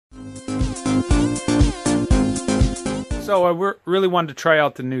So I really wanted to try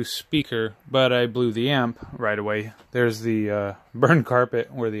out the new speaker, but I blew the amp right away. There's the burn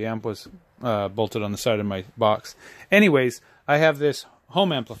carpet where the amp was bolted on the side of my box. Anyways, I have this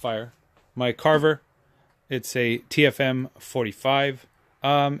home amplifier, my Carver. It's a TFM 45.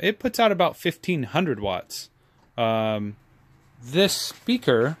 It puts out about 1500 watts. This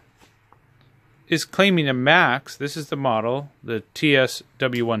speaker is claiming a max. This is the model, the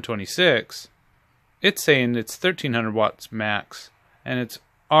TSW126. It's saying it's 1300 watts max, and its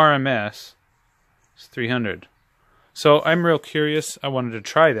RMS is 300. So I'm real curious. I wanted to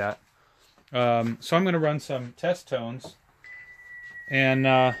try that. So I'm going to run some test tones, and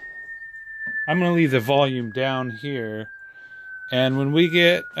I'm going to leave the volume down here. And when we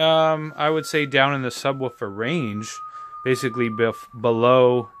get, I would say, down in the subwoofer range, basically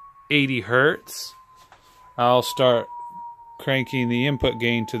below 80 hertz, I'll start cranking the input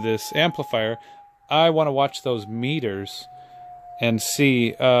gain to this amplifier. I want to watch those meters and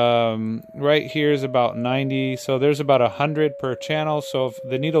see. Right here is about 90, so there's about 100 per channel. So if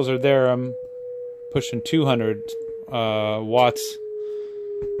the needles are there, I'm pushing 200 watts.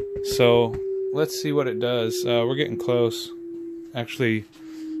 So let's see what it does. We're getting close. Actually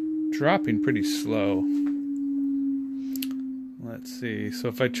dropping pretty slow. Let's see. So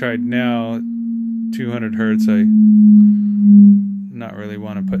if I tried now 200 hertz, I not really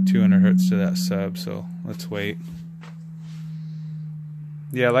want to put 200 hertz to that sub, so let's wait.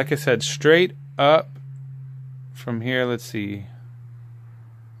 Yeah, like I said, straight up from here, let's see.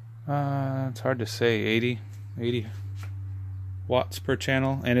 It's hard to say, 80 watts per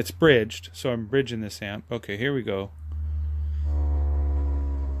channel, and it's bridged, so I'm bridging this amp. Okay, here we go.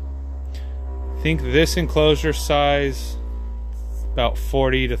 I think this enclosure size, about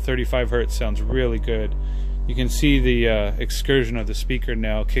 40 to 35 hertz, sounds really good. You can see the excursion of the speaker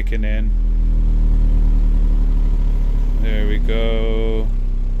now kicking in. There we go.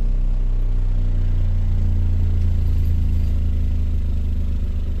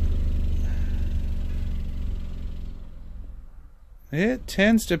 It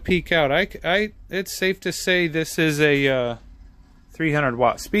tends to peak out. It's safe to say this is a 300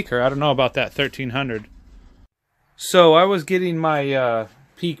 watt speaker. I don't know about that 1300. So I was getting my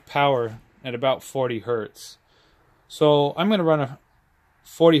peak power at about 40 hertz. So I'm going to run a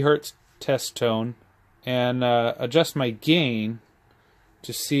 40 hertz test tone and adjust my gain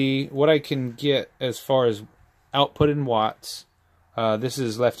to see what I can get as far as output in watts. This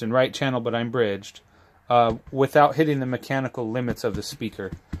is left and right channel, but I'm bridged, without hitting the mechanical limits of the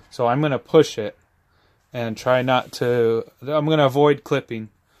speaker. So I'm going to push it and try not to, I'm going to avoid clipping,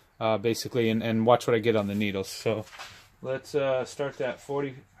 basically, and watch what I get on the needles. So let's start that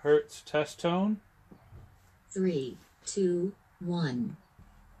 40 hertz test tone. 3, 2, 1.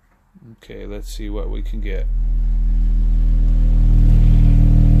 Okay, let's see what we can get.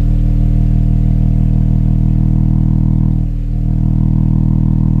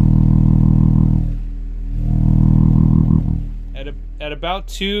 At about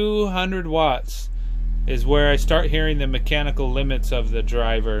 200 watts is where I start hearing the mechanical limits of the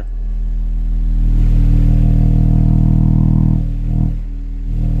driver.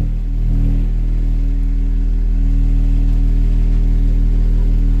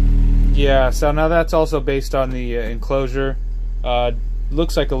 Yeah, so now that's also based on the enclosure.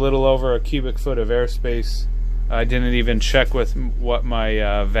 Looks like a little over a cubic foot of airspace. I didn't even check with what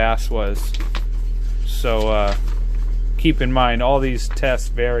my VAS was. So keep in mind, all these tests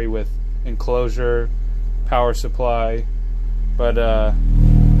vary with enclosure, power supply, but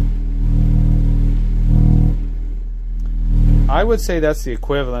I would say that's the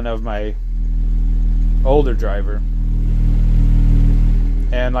equivalent of my older driver.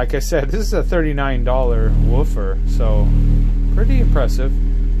 And like I said, this is a $39 woofer, so pretty impressive.